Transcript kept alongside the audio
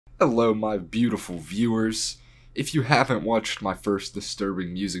Hello, my beautiful viewers. If you haven't watched my first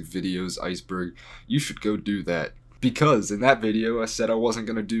disturbing music videos, Iceberg, you should go do that. Because in that video, I said I wasn't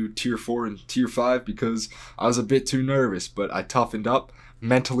going to do tier 4 and tier 5 because I was a bit too nervous, but I toughened up,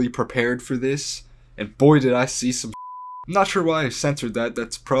 mentally prepared for this, and boy did I see some I'm not sure why I censored that.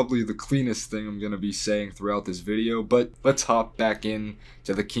 That's probably the cleanest thing I'm going to be saying throughout this video, but let's hop back in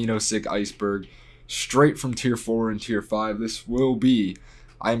to the Kino Sick Iceberg, straight from tier 4 and tier 5. This will be,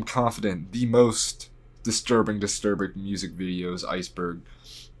 I am confident, the most disturbing music videos, Iceberg,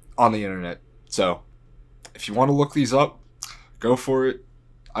 on the internet. So, if you want to look these up, go for it.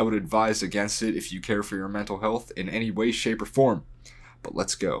 I would advise against it if you care for your mental health in any way, shape, or form. But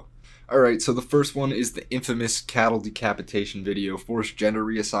let's go. Alright, so the first one is the infamous cattle decapitation video, forced gender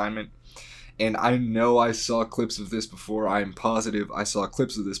reassignment. And I know I saw clips of this before, I am positive I saw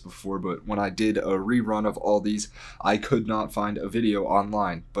clips of this before, but when I did a rerun of all these, I could not find a video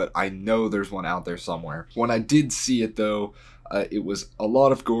online, but I know there's one out there somewhere. When I did see it though, it was a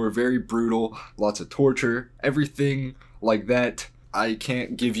lot of gore, very brutal, lots of torture, everything like that. I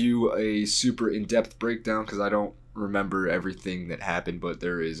can't give you a super in-depth breakdown because I don't remember everything that happened, but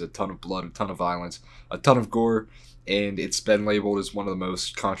there is a ton of blood, a ton of violence, a ton of gore, and it's been labeled as one of the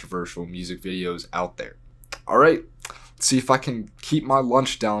most controversial music videos out there. Alright, let's see if I can keep my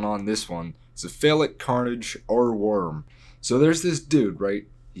lunch down on this one. Cephalic Carnage or Worm. So there's this dude, right?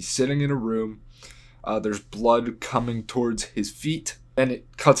 He's sitting in a room, there's blood coming towards his feet, and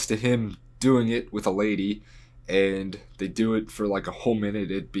it cuts to him doing it with a lady, and they do it for like a whole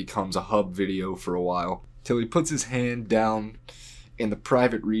minute. It becomes a hub video for a while, till he puts his hand down in the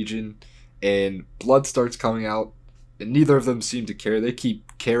private region and blood starts coming out, and neither of them seem to care. They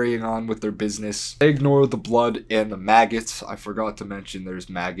keep carrying on with their business. They ignore the blood and the maggots. I forgot to mention there's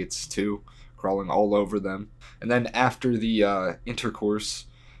maggots too, crawling all over them. And then after the intercourse,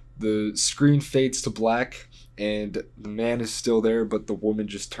 the screen fades to black and the man is still there, but the woman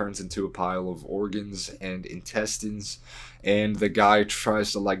just turns into a pile of organs and intestines, and the guy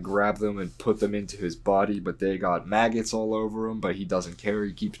tries to like grab them and put them into his body, but they got maggots all over him, but he doesn't care.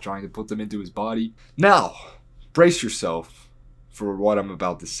 He keeps trying to put them into his body. Now, brace yourself for what I'm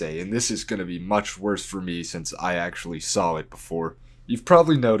about to say, and this is going to be much worse for me since I actually saw it before. You've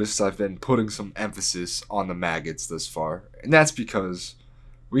probably noticed I've been putting some emphasis on the maggots thus far, and that's because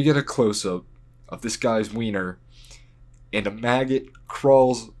we get a close-up of this guy's wiener, and a maggot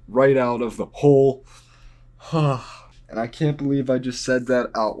crawls right out of the hole. And I can't believe I just said that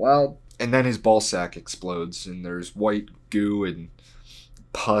out loud. And then his ball sack explodes, and there's white goo and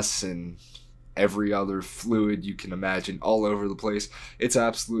pus and every other fluid you can imagine all over the place. It's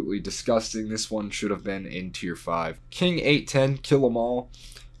absolutely disgusting. This one should have been in tier 5. King 810, Kill 'Em All.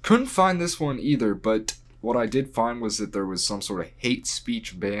 Couldn't find this one either, but what I did find was that there was some sort of hate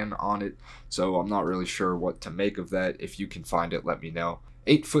speech ban on it, so I'm not really sure what to make of that. If you can find it, let me know.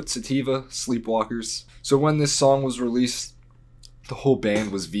 8-Foot Sativa, Sleepwalkers. So when this song was released, the whole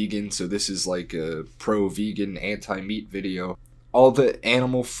band was vegan, so this is like a pro-vegan, anti-meat video. All the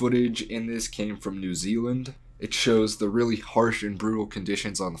animal footage in this came from New Zealand. It shows the really harsh and brutal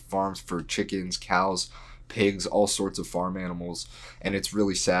conditions on the farms for chickens, cows, pigs, all sorts of farm animals, and it's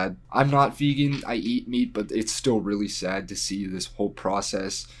really sad. I'm not vegan, I eat meat, but it's still really sad to see this whole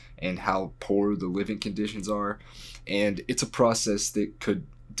process and how poor the living conditions are, and it's a process that could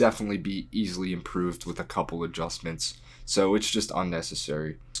definitely be easily improved with a couple adjustments, so it's just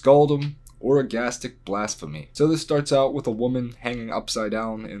unnecessary. Scaldum, Orgastic Blasphemy. So this starts out with a woman hanging upside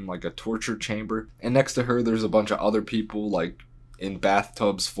down in like a torture chamber, and next to her there's a bunch of other people like in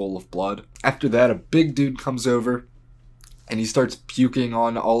bathtubs full of blood. After that, a big dude comes over and he starts puking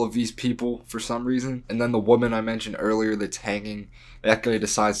on all of these people for some reason. And then the woman I mentioned earlier that's hanging, that guy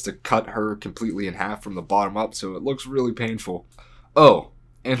decides to cut her completely in half from the bottom up, so it looks really painful. Oh,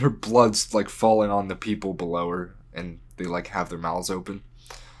 and her blood's like falling on the people below her, and they like have their mouths open.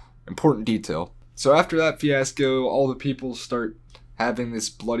 Important detail. So after that fiasco, all the people start having this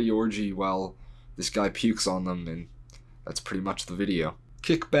bloody orgy while this guy pukes on them, and that's pretty much the video.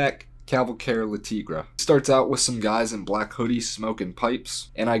 Kickback, Cavalcare La Tigra. Starts out with some guys in black hoodies smoking pipes,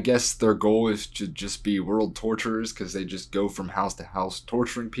 and I guess their goal is to just be world torturers because they just go from house to house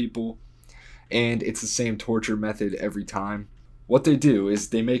torturing people, and it's the same torture method every time. What they do is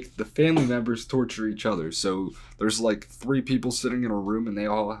they make the family members torture each other. So there's like 3 people sitting in a room and they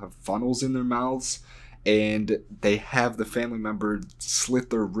all have funnels in their mouths, and they have the family member slit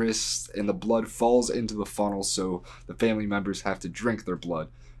their wrists and the blood falls into the funnel, so the family members have to drink their blood.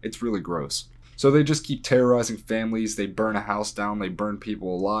 It's really gross. So they just keep terrorizing families, they burn a house down, they burn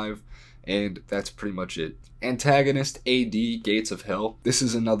people alive, and that's pretty much it. Antagonist AD Gates of Hell. This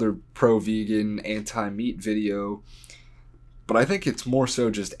is another pro-vegan, anti-meat video, but I think it's more so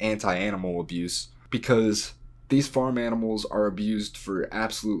just anti-animal abuse, because these farm animals are abused for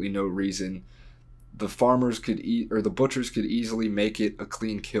absolutely no reason. The farmers could the butchers could easily make it a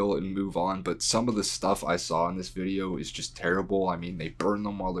clean kill and move on, but some of the stuff I saw in this video is just terrible. I mean, they burn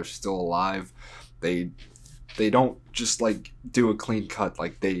them while they're still alive. They don't just like do a clean cut,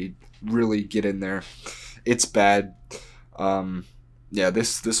 like they really get in there. It's bad. Yeah,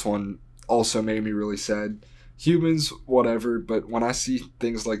 this one also made me really sad. Humans, whatever, but when I see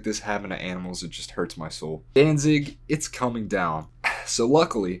things like this happen to animals, it just hurts my soul. Danzig, it's coming down. So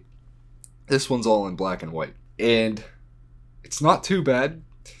luckily, this one's all in black and white, and it's not too bad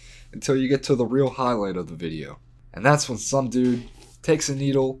until you get to the real highlight of the video, and that's when some dude takes a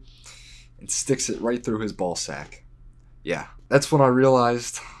needle and sticks it right through his ball sack. Yeah, that's when I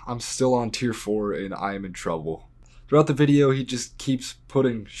realized I'm still on tier 4 and I am in trouble. Throughout the video, he just keeps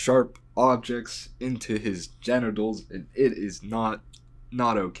putting sharp objects into his genitals, and it is not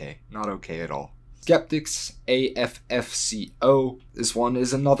okay. Not okay at all. Skeptics AFFCO. This one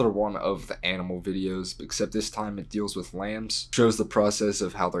is another one of the animal videos, except this time it deals with lambs. Shows the process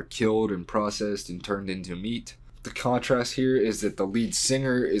of how they're killed and processed and turned into meat. The contrast here is that the lead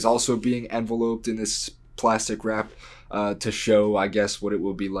singer is also being enveloped in this plastic wrap to show, I guess, what it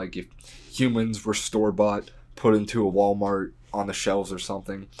would be like if humans were store-bought, put into a Walmart on the shelves or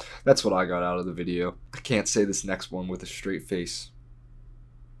something. That's what I got out of the video. I can't say this next one with a straight face.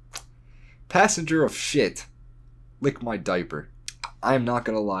 Passenger of shit, lick my diaper. I am not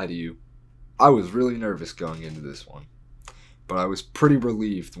gonna lie to you, I was really nervous going into this one, but I was pretty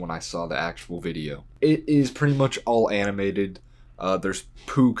relieved when I saw the actual video. It is pretty much all animated. There's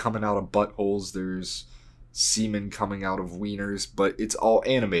poo coming out of buttholes, there's semen coming out of wieners, but it's all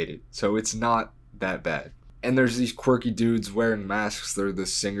animated, so it's not that bad. And there's these quirky dudes wearing masks. They're the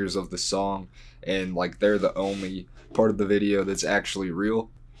singers of the song, and like they're the only part of the video that's actually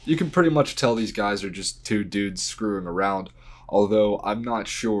real. You can pretty much tell these guys are just two dudes screwing around, although I'm not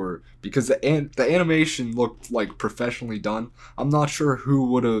sure, because the animation looked like professionally done. I'm not sure who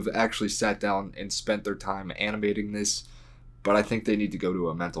would have actually sat down and spent their time animating this, but I think they need to go to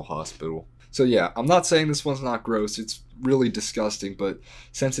a mental hospital. So yeah, I'm not saying this one's not gross, it's really disgusting, but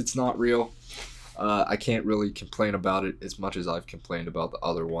since it's not real, I can't really complain about it as much as I've complained about the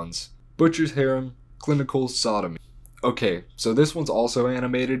other ones. Butcher's Harem, Clinical Sodomy. Okay, so this one's also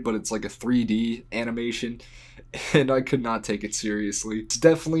animated, but it's like a 3D animation, and I could not take it seriously. It's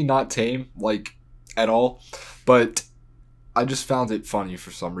definitely not tame, like, at all, but I just found it funny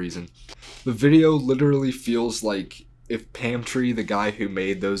for some reason. The video literally feels like if Pamtree, the guy who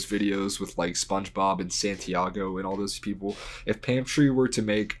made those videos with like SpongeBob and Santiago and all those people, if Pamtree were to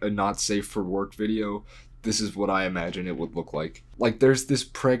make a not safe for work video, this is what I imagine it would look like. Like, there's this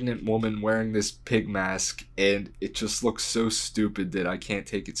pregnant woman wearing this pig mask, and it just looks so stupid that I can't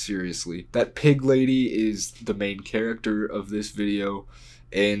take it seriously. That pig lady is the main character of this video,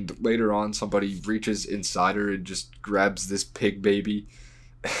 and later on somebody reaches inside her and just grabs this pig baby.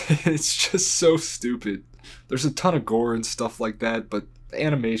 It's just so stupid. There's a ton of gore and stuff like that, but the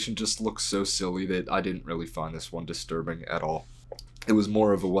animation just looks so silly that I didn't really find this one disturbing at all. It was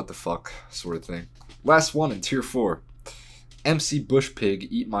more of a what the fuck sort of thing. Last one in tier 4. MC Bush Pig,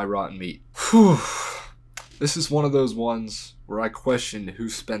 Eat My Rotten Meat. Whew. This is one of those ones where I question who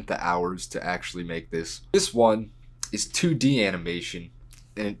spent the hours to actually make this. This one is 2D animation,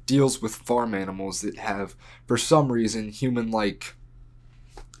 and it deals with farm animals that have, for some reason, human-like,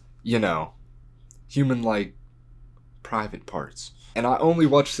 human-like private parts. And I only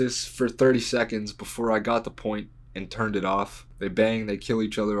watched this for 30 seconds before I got the point and turned it off. They bang, they kill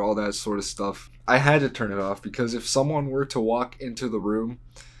each other, all that sort of stuff. I had to turn it off because if someone were to walk into the room,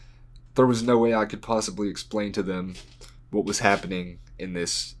 there was no way I could possibly explain to them what was happening in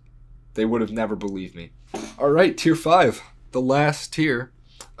this. They would have never believed me. Alright, tier 5. The last tier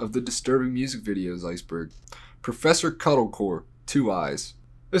of the disturbing music videos, Iceberg. Professor Cuddlecore, 2 eyes.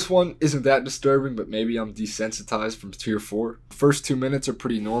 This one isn't that disturbing, but maybe I'm desensitized from tier 4. The first 2 minutes are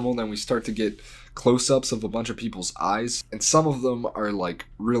pretty normal, then we start to get close-ups of a bunch of people's eyes, and some of them are like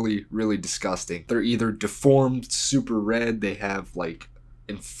really, really disgusting. They're either deformed, super red, they have like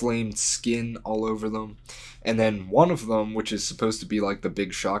inflamed skin all over them, and then one of them, which is supposed to be like the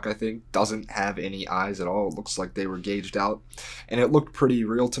big shock, I think, doesn't have any eyes at all. It looks like they were gauged out, and it looked pretty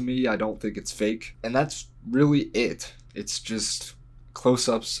real to me. I don't think it's fake, and that's really it. It's just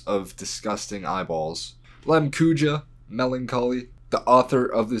close-ups of disgusting eyeballs. Lemkuja, Melancholy. The author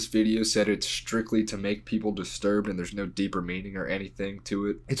of this video said it's strictly to make people disturbed and there's no deeper meaning or anything to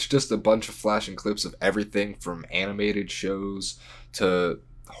it. It's just a bunch of flashing clips of everything from animated shows to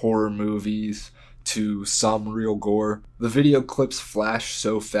horror movies to some real gore. The video clips flash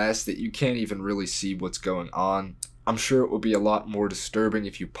so fast that you can't even really see what's going on. I'm sure it would be a lot more disturbing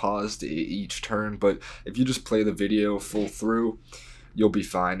if you paused each turn, but if you just play the video full through, you'll be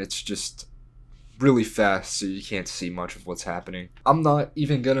fine. It's just really fast, so you can't see much of what's happening. I'm not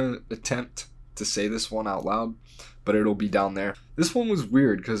even gonna attempt to say this one out loud, but it'll be down there. This one was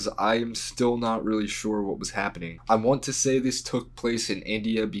weird because I am still not really sure what was happening. I want to say this took place in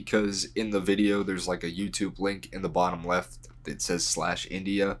India because in the video there's like a YouTube link in the bottom left that says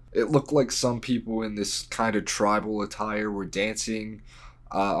 /India. It looked like some people in this kind of tribal attire were dancing.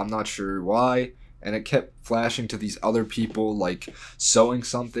 I'm not sure why. And it kept flashing to these other people like sewing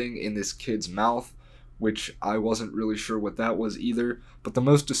something in this kid's mouth, which I wasn't really sure what that was either. But the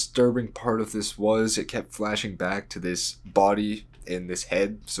most disturbing part of this was it kept flashing back to this body in this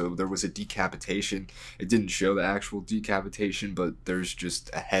head. So there was a decapitation. It didn't show the actual decapitation, but there's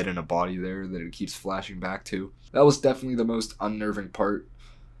just a head and a body there that it keeps flashing back to. That was definitely the most unnerving part.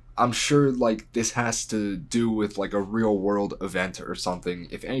 I'm sure like this has to do with like a real world event or something.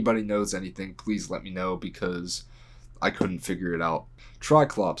 If anybody knows anything, please let me know because I couldn't figure it out.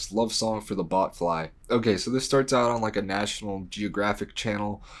 Triclops, love song for the botfly. Okay, so this starts out on like a National Geographic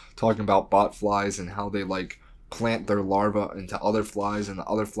channel talking about botflies and how they like plant their larvae into other flies and the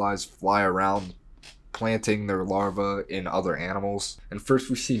other flies fly around planting their larvae in other animals. And first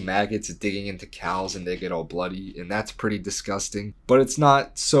we see maggots digging into cows and they get all bloody, and that's pretty disgusting. But it's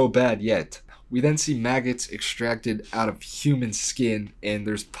not so bad yet. We then see maggots extracted out of human skin and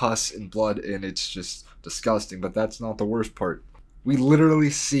there's pus and blood and it's just disgusting, but that's not the worst part. We literally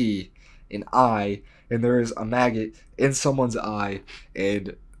see an eye and there is a maggot in someone's eye,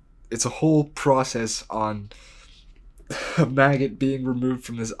 and it's a whole process on a maggot being removed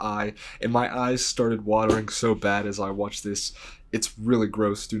from this eye, and my eyes started watering so bad as I watched this. It's really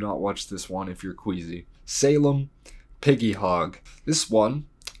gross. Do not watch this one if you're queasy. Salem Piggy Hog. This one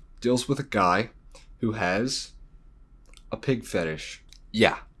deals with a guy who has a pig fetish.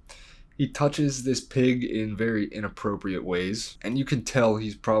 Yeah. He touches this pig in very inappropriate ways, and you can tell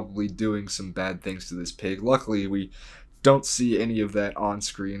he's probably doing some bad things to this pig. Luckily, we don't see any of that on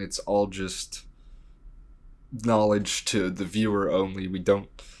screen. It's all just knowledge to the viewer only. We don't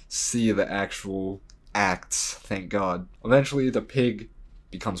see the actual acts, thank God. Eventually the pig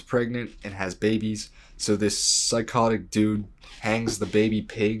becomes pregnant and has babies, so this psychotic dude hangs the baby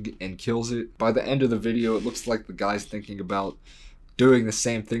pig and kills it. By the end of the video it looks like the guy's thinking about doing the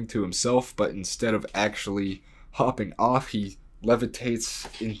same thing to himself, but instead of actually hopping off, he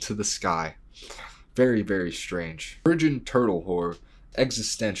levitates into the sky. Very, very strange. Virgin Turtle Whore,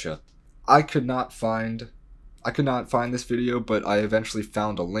 Existentia. I could not find this video, but I eventually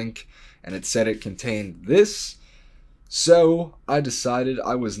found a link and it said it contained this. So I decided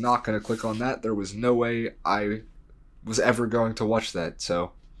I was not going to click on that. There was no way I was ever going to watch that.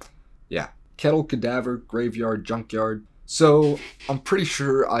 So yeah. Kettle Cadaver, Graveyard, Junkyard. So I'm pretty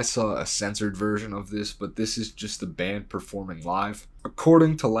sure I saw a censored version of this, but this is just the band performing live.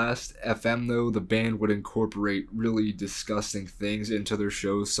 According to Last FM though, the band would incorporate really disgusting things into their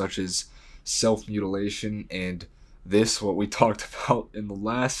shows, such as self-mutilation and this, what we talked about in the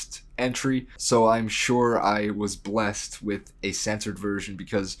last entry. So I'm sure I was blessed with a censored version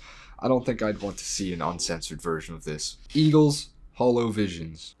because I don't think I'd want to see an uncensored version of this. Eagles Hollow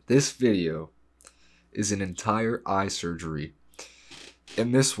Visions. This video is an entire eye surgery,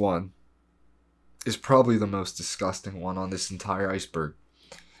 and this one is probably the most disgusting one on this entire iceberg.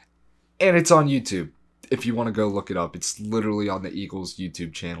 And it's on YouTube. If you want to go look it up, it's literally on the Eagles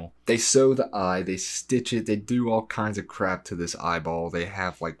YouTube channel. They sew the eye, they stitch it, they do all kinds of crap to this eyeball. They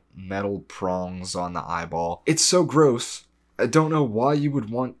have like metal prongs on the eyeball. It's so gross. I don't know why you would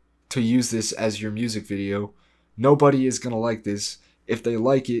want to use this as your music video. Nobody is gonna like this. If they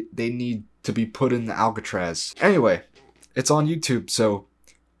like it, they need to be put in the Alcatraz. Anyway, it's on YouTube, so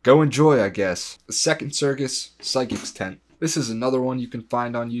go enjoy, I guess. The Second Circus, Psychic's Tent. This is another one you can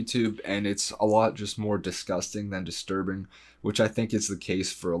find on YouTube, and it's a lot just more disgusting than disturbing, which I think is the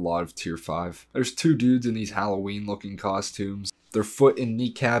case for a lot of Tier 5. There's two dudes in these Halloween-looking costumes. Their foot and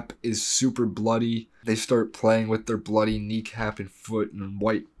kneecap is super bloody. They start playing with their bloody kneecap and foot, and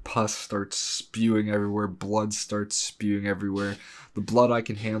white pus starts spewing everywhere. Blood starts spewing everywhere. The blood I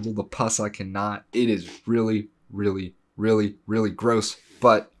can handle, the pus I cannot. It is really, really, really, really gross.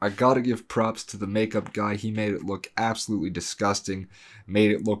 But I gotta give props to the makeup guy. He made it look absolutely disgusting.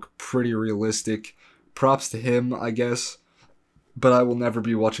 Made it look pretty realistic. Props to him, I guess. but I will never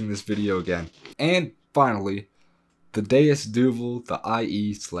be watching this video again. And finally, the Deus Duvel, the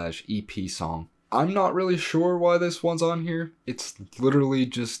IE/EP song. I'm not really sure why this one's on here. It's literally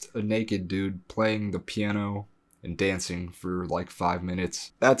just a naked dude playing the piano and dancing for like 5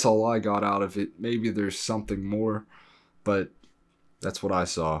 minutes. That's all I got out of it. Maybe there's something more, but that's what I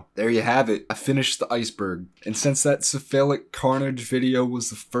saw. There you have it. I finished the Iceberg. And since that Cephalic Carnage video was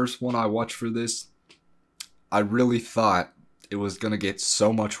the first one I watched for this, I really thought it was gonna get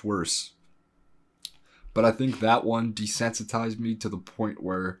so much worse. But I think that one desensitized me to the point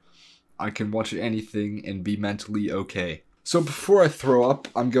where I can watch anything and be mentally okay. So before I throw up,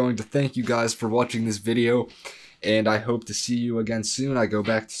 I'm going to thank you guys for watching this video, and I hope to see you again soon. I go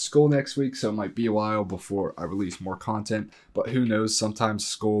back to school next week, so it might be a while before I release more content, but who knows, sometimes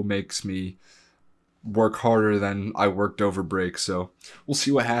school makes me work harder than I worked over break, so we'll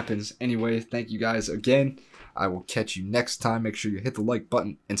see what happens. Anyway, thank you guys again. I will catch you next time. Make sure you hit the like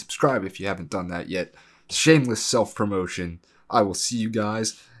button and subscribe if you haven't done that yet. Shameless self-promotion. I will see you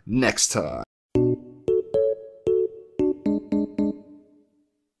guys next time.